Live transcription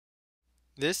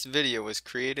This video was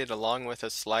created along with a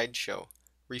slideshow.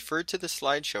 Refer to the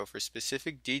slideshow for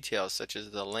specific details such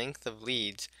as the length of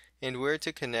leads and where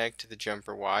to connect the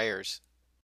jumper wires.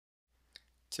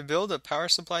 To build a power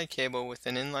supply cable with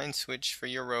an inline switch for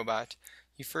your robot,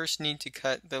 you first need to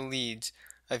cut the leads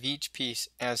of each piece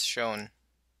as shown.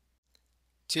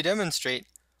 To demonstrate,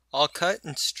 I'll cut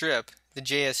and strip the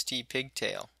JST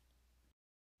pigtail.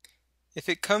 If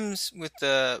it comes with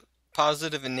the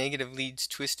positive and negative leads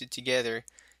twisted together,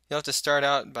 you'll have to start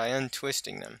out by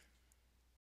untwisting them.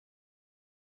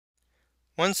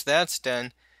 Once that's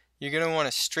done, you're going to want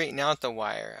to straighten out the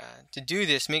wire. To do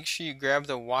this, make sure you grab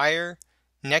the wire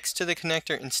next to the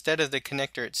connector instead of the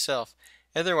connector itself.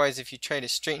 Otherwise, if you try to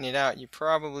straighten it out, you're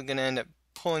probably going to end up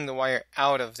pulling the wire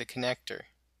out of the connector.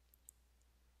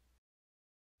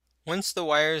 Once the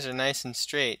wires are nice and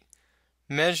straight,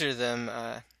 measure them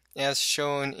as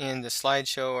shown in the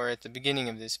slideshow or at the beginning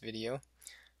of this video.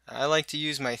 I like to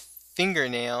use my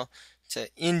fingernail to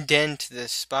indent the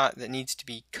spot that needs to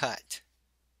be cut.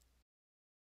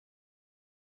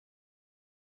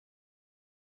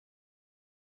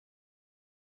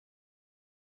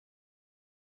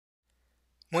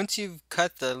 Once you've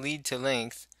cut the lead to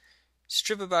length,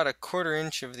 strip about 1/4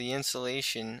 inch of the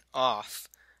insulation off.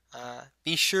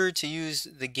 Be sure to use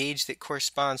the gauge that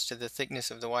corresponds to the thickness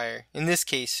of the wire. In this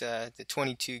case, the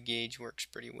 22 gauge works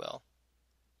pretty well.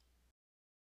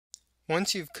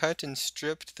 Once you've cut and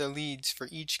stripped the leads for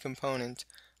each component,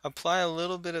 apply a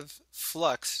little bit of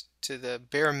flux to the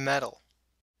bare metal.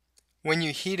 When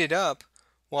you heat it up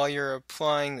while you're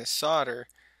applying the solder,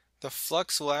 the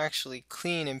flux will actually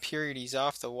clean impurities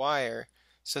off the wire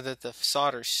so that the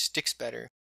solder sticks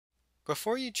better.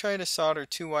 Before you try to solder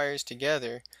two wires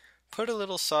together, put a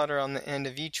little solder on the end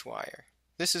of each wire.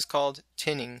 This is called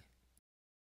tinning.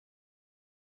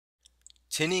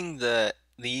 Tinning the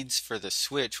leads for the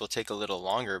switch will take a little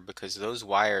longer because those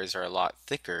wires are a lot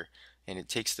thicker and it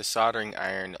takes the soldering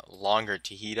iron longer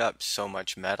to heat up so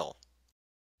much metal.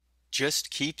 Just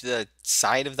keep the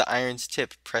side of the iron's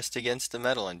tip pressed against the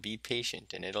metal and be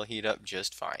patient and it'll heat up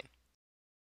just fine.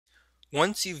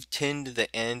 Once you've tinned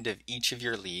the end of each of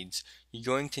your leads, you're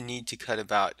going to need to cut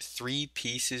about 3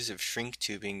 pieces of shrink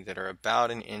tubing that are about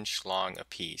 1 inch long a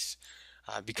piece.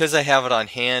 Because I have it on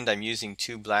hand, I'm using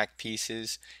 2 black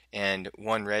pieces and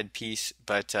 1 red piece,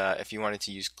 but if you wanted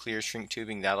to use clear shrink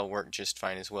tubing, that'll work just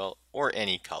fine as well, or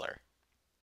any color.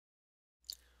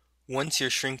 Once your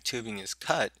shrink tubing is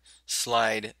cut,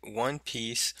 slide 1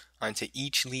 piece onto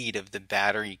each lead of the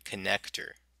battery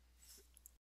connector.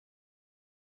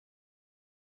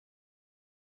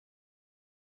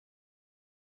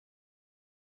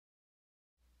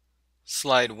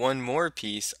 Slide 1 more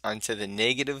piece onto the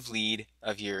negative lead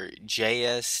of your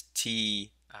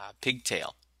JST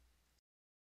pigtail.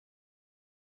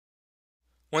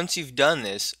 Once you've done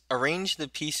this, arrange the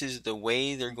pieces the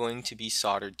way they're going to be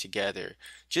soldered together,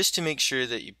 just to make sure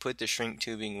that you put the shrink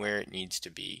tubing where it needs to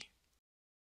be.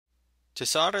 To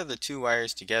solder the 2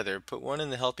 wires together, put one in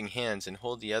the helping hands and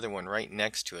hold the other one right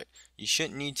next to it. You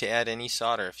shouldn't need to add any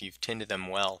solder if you've tinned them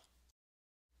well.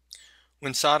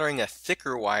 When soldering a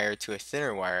thicker wire to a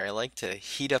thinner wire, I like to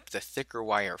heat up the thicker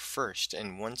wire first,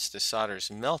 and once the solder's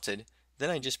melted,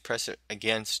 then I just press it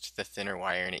against the thinner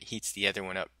wire and it heats the other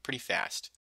one up pretty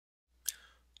fast.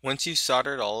 Once you've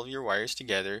soldered all of your wires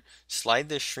together, slide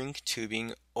the shrink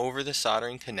tubing over the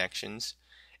soldering connections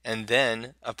and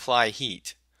then apply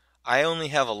heat. I only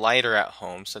have a lighter at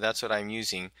home, so that's what I'm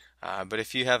using, but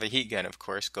if you have a heat gun, of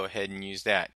course, go ahead and use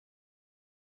that.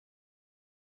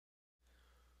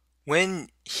 When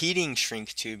heating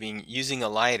shrink tubing using a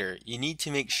lighter, you need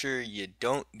to make sure you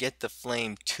don't get the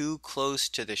flame too close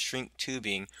to the shrink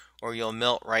tubing or you'll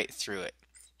melt right through it.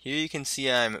 Here you can see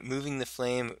I'm moving the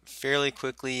flame fairly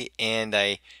quickly, and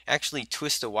I actually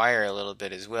twist the wire a little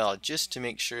bit as well, just to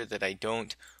make sure that I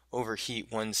don't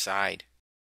overheat one side.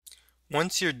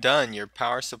 Once you're done, your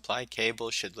power supply cable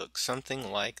should look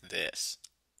something like this.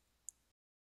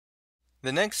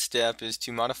 The next step is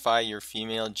to modify your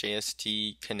female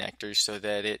JST connector so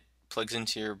that it plugs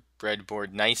into your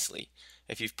breadboard nicely.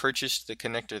 If you've purchased the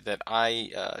connector that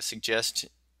I suggest,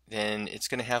 then it's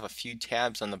going to have a few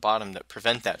tabs on the bottom that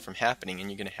prevent that from happening, and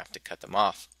you're going to have to cut them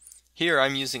off. Here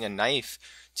I'm using a knife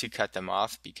to cut them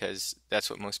off because that's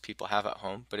what most people have at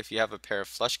home, but if you have a pair of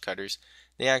flush cutters,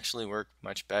 they actually work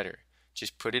much better.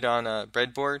 Just put it on a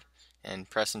breadboard and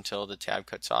press until the tab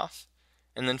cuts off,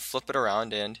 and then flip it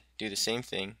around and do the same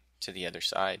thing to the other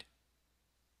side.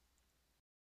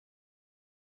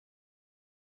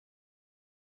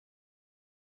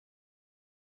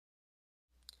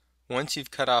 Once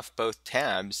you've cut off both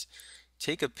tabs,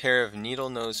 take a pair of needle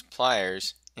nose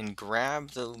pliers and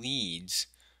grab the leads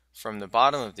from the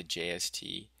bottom of the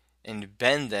JST and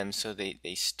bend them so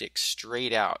they stick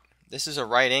straight out. This is a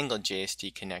right angle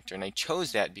JST connector, and I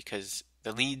chose that because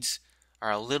the leads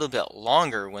are a little bit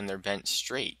longer when they're bent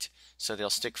straight, so they'll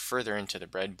stick further into the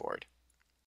breadboard.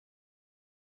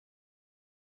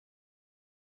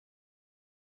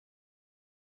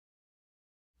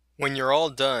 When you're all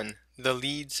done, the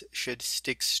leads should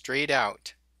stick straight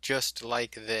out, just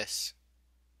like this.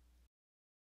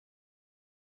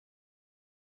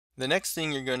 The next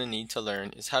thing you're going to need to learn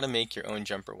is how to make your own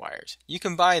jumper wires. You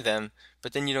can buy them,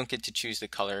 but then you don't get to choose the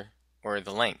color or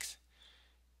the length.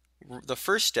 The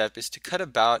first step is to cut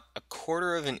about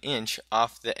 1/4 of an inch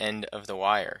off the end of the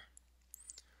wire.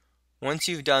 Once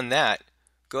you've done that,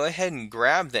 go ahead and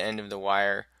grab the end of the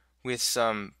wire with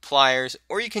some pliers,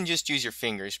 or you can just use your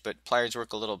fingers, but pliers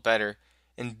work a little better,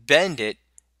 and bend it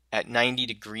at 90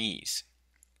 degrees.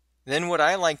 Then what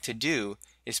I like to do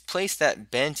is place that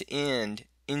bent end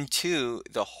into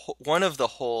one of the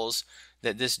holes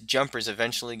that this jumper is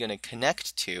eventually going to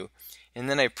connect to, and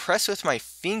then I press with my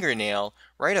fingernail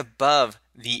right above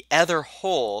the other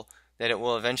hole that it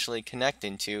will eventually connect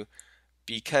into,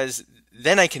 because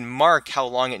then I can mark how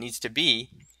long it needs to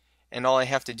be, and all I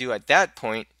have to do at that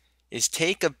point is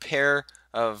take a pair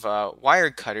of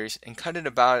wire cutters and cut it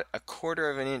about 1/4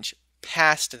 of an inch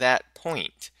past that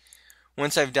point.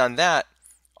 Once I've done that,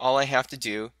 all I have to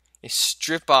do is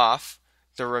strip off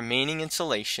the remaining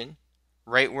insulation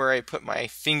right where I put my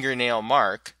fingernail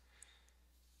mark,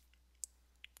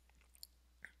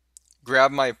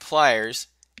 grab my pliers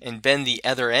and bend the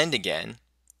other end again,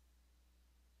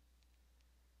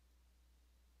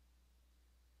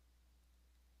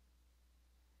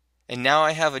 and now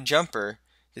I have a jumper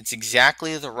that's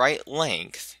exactly the right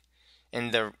length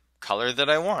and the color that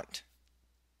I want.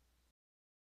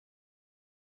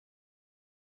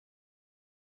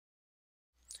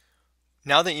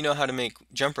 Now that you know how to make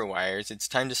jumper wires, it's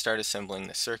time to start assembling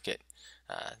the circuit.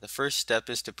 The first step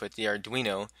is to put the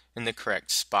Arduino in the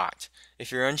correct spot.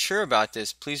 If you're unsure about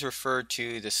this, please refer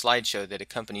to the slideshow that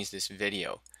accompanies this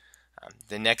video.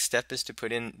 The next step is to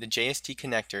put in the JST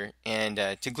connector and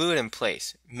to glue it in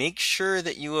place. Make sure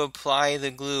that you apply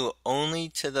the glue only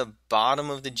to the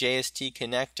bottom of the JST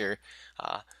connector,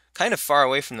 kind of far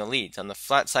away from the leads, on the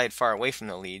flat side far away from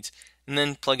the leads, and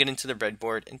then plug it into the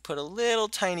breadboard and put a little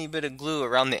tiny bit of glue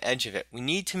around the edge of it. We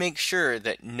need to make sure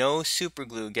that no super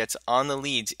glue gets on the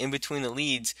leads, in between the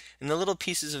leads and the little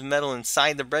pieces of metal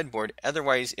inside the breadboard,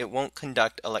 otherwise it won't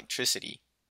conduct electricity.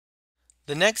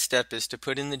 The next step is to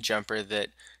put in the jumper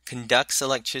that conducts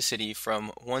electricity from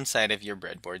one side of your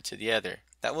breadboard to the other.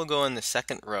 That will go in the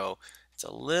second row. It's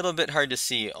a little bit hard to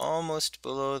see, almost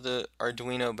below the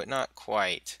Arduino, but not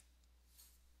quite.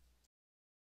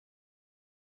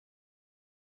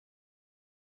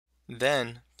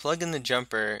 Then plug in the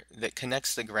jumper that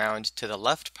connects the ground to the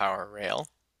left power rail,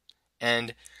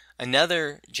 and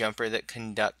another jumper that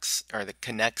connects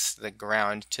the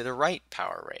ground to the right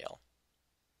power rail.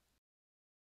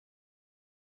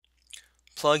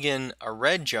 Plug in a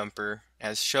red jumper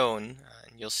as shown,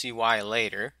 and you'll see why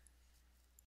later.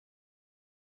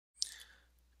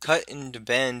 Cut and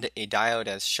bend a diode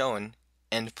as shown,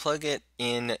 and plug it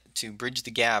in to bridge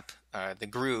the gap, the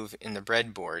groove in the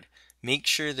breadboard. Make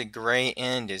sure the gray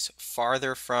end is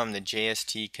farther from the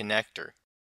JST connector.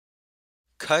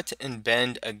 Cut and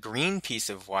bend a green piece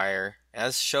of wire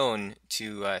as shown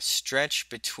to stretch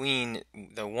between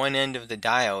the one end of the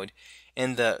diode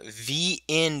and the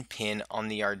V-in pin on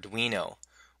the Arduino.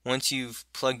 Once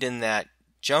you've plugged in that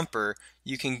jumper,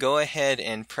 you can go ahead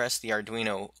and press the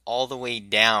Arduino all the way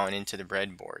down into the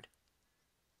breadboard.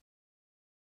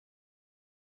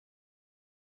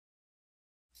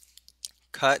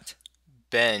 Cut,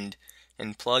 bend,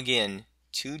 and plug in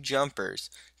 2 jumpers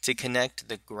to connect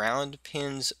the ground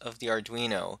pins of the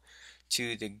Arduino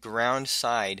to the ground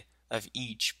side of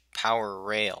each power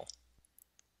rail.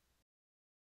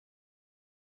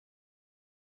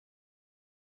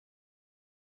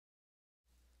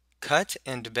 Cut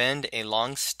and bend a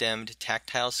long-stemmed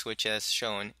tactile switch as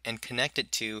shown and connect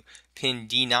it to pin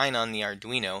D9 on the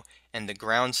Arduino and the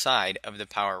ground side of the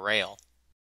power rail.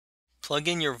 Plug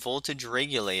in your voltage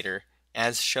regulator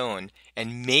as shown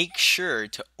and make sure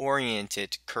to orient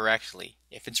it correctly.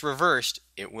 If it's reversed,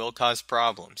 it will cause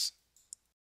problems.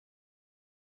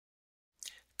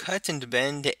 Cut and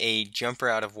bend a jumper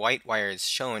out of white wire as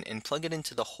shown and plug it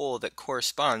into the hole that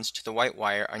corresponds to the white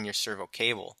wire on your servo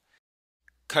cable.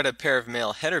 Cut a pair of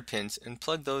male header pins and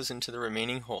plug those into the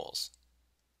remaining holes.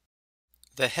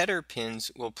 The header pins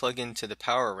will plug into the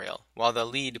power rail, while the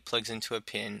lead plugs into a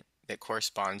pin that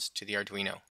corresponds to the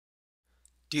Arduino.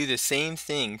 Do the same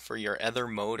thing for your other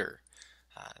motor.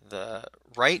 The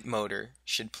right motor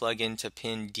should plug into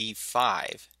pin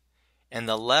D5, and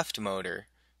the left motor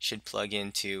should plug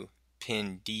into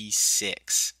pin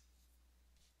D6.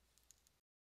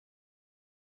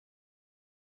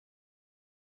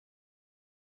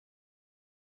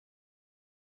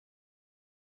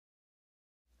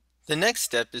 The next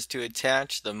step is to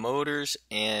attach the motors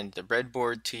and the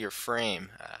breadboard to your frame.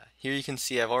 Here you can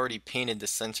see I've already painted the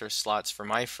sensor slots for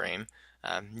my frame.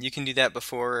 You can do that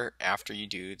before or after you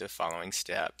do the following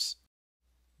steps.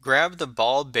 Grab the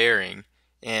ball bearing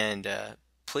and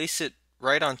place it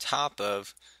right on top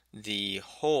of the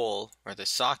hole or the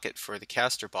socket for the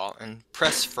caster ball and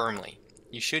press firmly.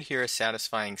 You should hear a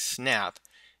satisfying snap,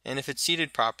 and if it's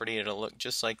seated properly, it'll look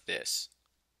just like this.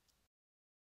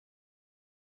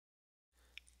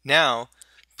 Now,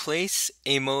 place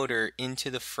a motor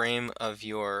into the frame of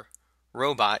your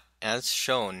robot as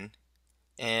shown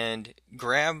and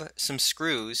grab some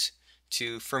screws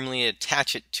to firmly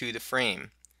attach it to the frame.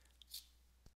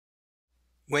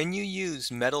 When you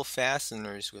use metal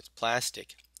fasteners with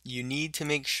plastic, you need to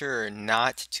make sure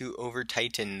not to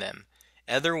over-tighten them.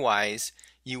 Otherwise,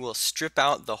 you will strip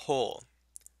out the hole.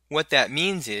 What that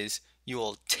means is you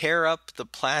will tear up the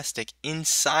plastic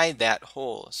inside that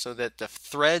hole so that the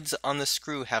threads on the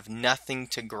screw have nothing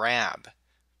to grab.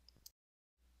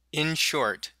 In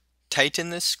short,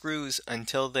 tighten the screws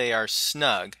until they are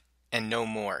snug and no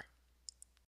more.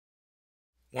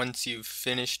 Once you've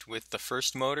finished with the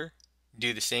first motor,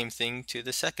 do the same thing to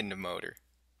the second motor.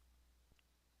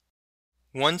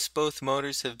 Once both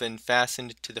motors have been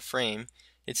fastened to the frame,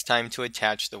 it's time to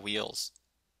attach the wheels.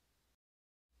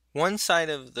 One side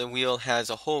of the wheel has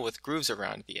a hole with grooves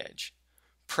around the edge.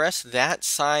 Press that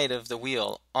side of the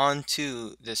wheel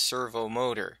onto the servo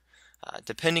motor.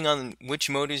 Depending on which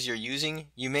motors you're using,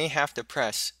 you may have to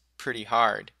press pretty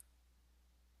hard.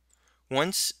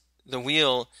 Once the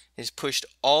wheel is pushed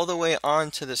all the way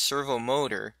onto the servo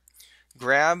motor,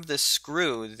 grab the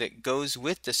screw that goes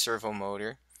with the servo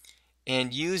motor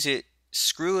and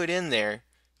screw it in there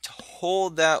to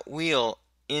hold that wheel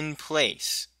in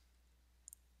place.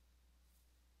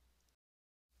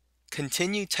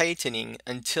 Continue tightening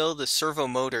until the servo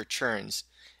motor turns,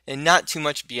 and not too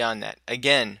much beyond that.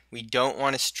 Again, we don't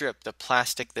want to strip the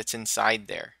plastic that's inside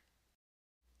there.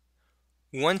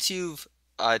 Once you've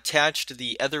attached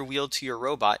the other wheel to your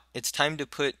robot, it's time to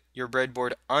put your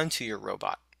breadboard onto your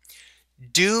robot.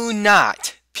 Do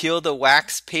not peel the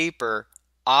wax paper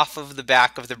off of the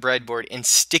back of the breadboard and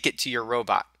stick it to your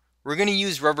robot. We're going to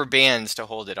use rubber bands to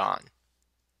hold it on.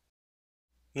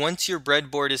 Once your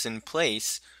breadboard is in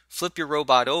place, flip your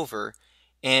robot over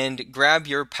and grab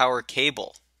your power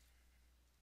cable.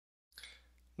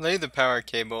 Lay the power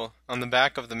cable on the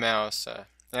back of the mouse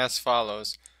as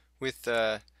follows, with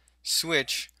the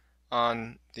switch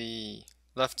on the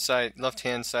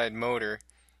left-hand side motor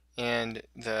and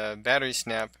the battery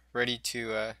snap ready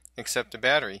to accept the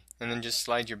battery, and then just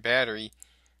slide your battery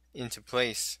into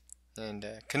place and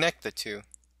connect the two.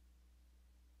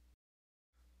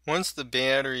 Once the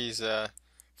battery's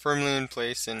firmly in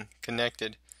place and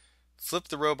connected, flip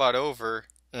the robot over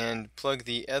and plug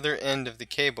the other end of the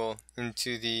cable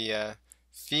into the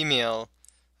female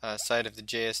side of the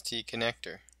JST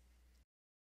connector.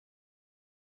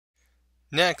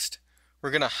 Next,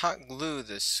 we're going to hot glue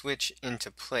the switch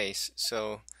into place.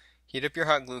 So heat up your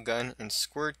hot glue gun and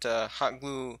squirt hot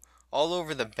glue all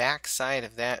over the back side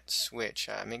of that switch.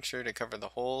 Make sure to cover the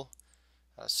whole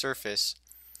surface,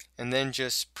 and then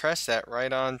just press that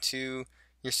right onto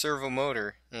your servo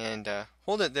motor and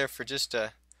hold it there for just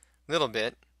a little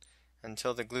bit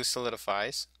until the glue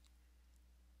solidifies.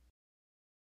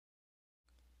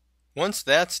 Once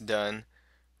that's done,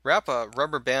 wrap a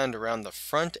rubber band around the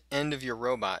front end of your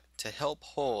robot to help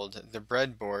hold the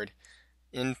breadboard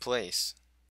in place.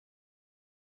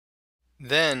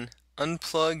 Then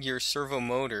unplug your servo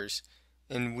motors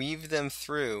and weave them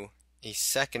through a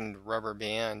second rubber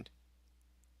band.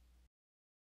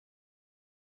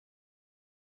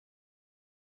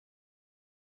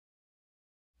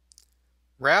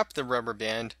 Wrap the rubber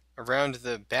band around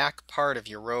the back part of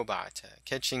your robot,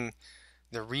 catching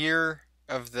the rear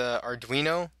of the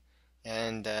Arduino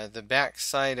and the back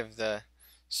side of the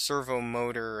servo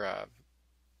motor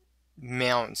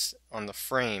mounts on the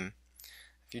frame.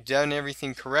 If you've done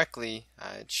everything correctly,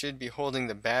 it should be holding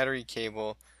the battery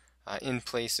cable in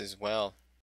place as well.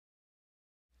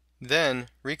 Then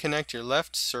reconnect your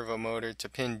left servo motor to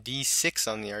pin D6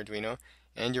 on the Arduino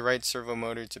and your right servo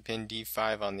motor to pin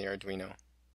D5 on the Arduino.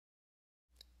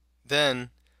 Then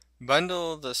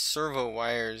bundle the servo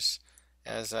wires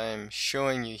as I'm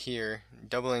showing you here,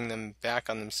 doubling them back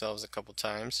on themselves a couple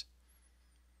times.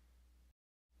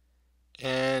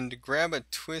 And grab a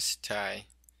twist tie.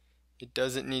 It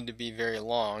doesn't need to be very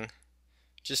long,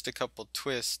 just a couple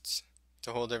twists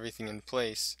to hold everything in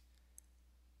place.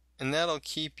 And that'll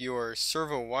keep your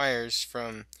servo wires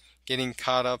from getting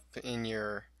caught up in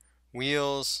your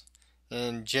wheels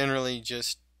and generally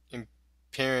just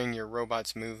impairing your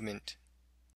robot's movement.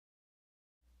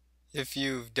 If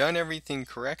you've done everything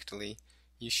correctly,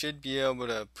 you should be able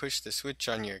to push the switch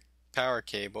on your power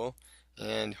cable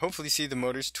and hopefully see the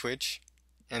motors twitch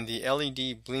and the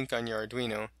LED blink on your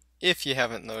Arduino if you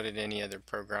haven't loaded any other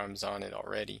programs on it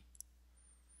already.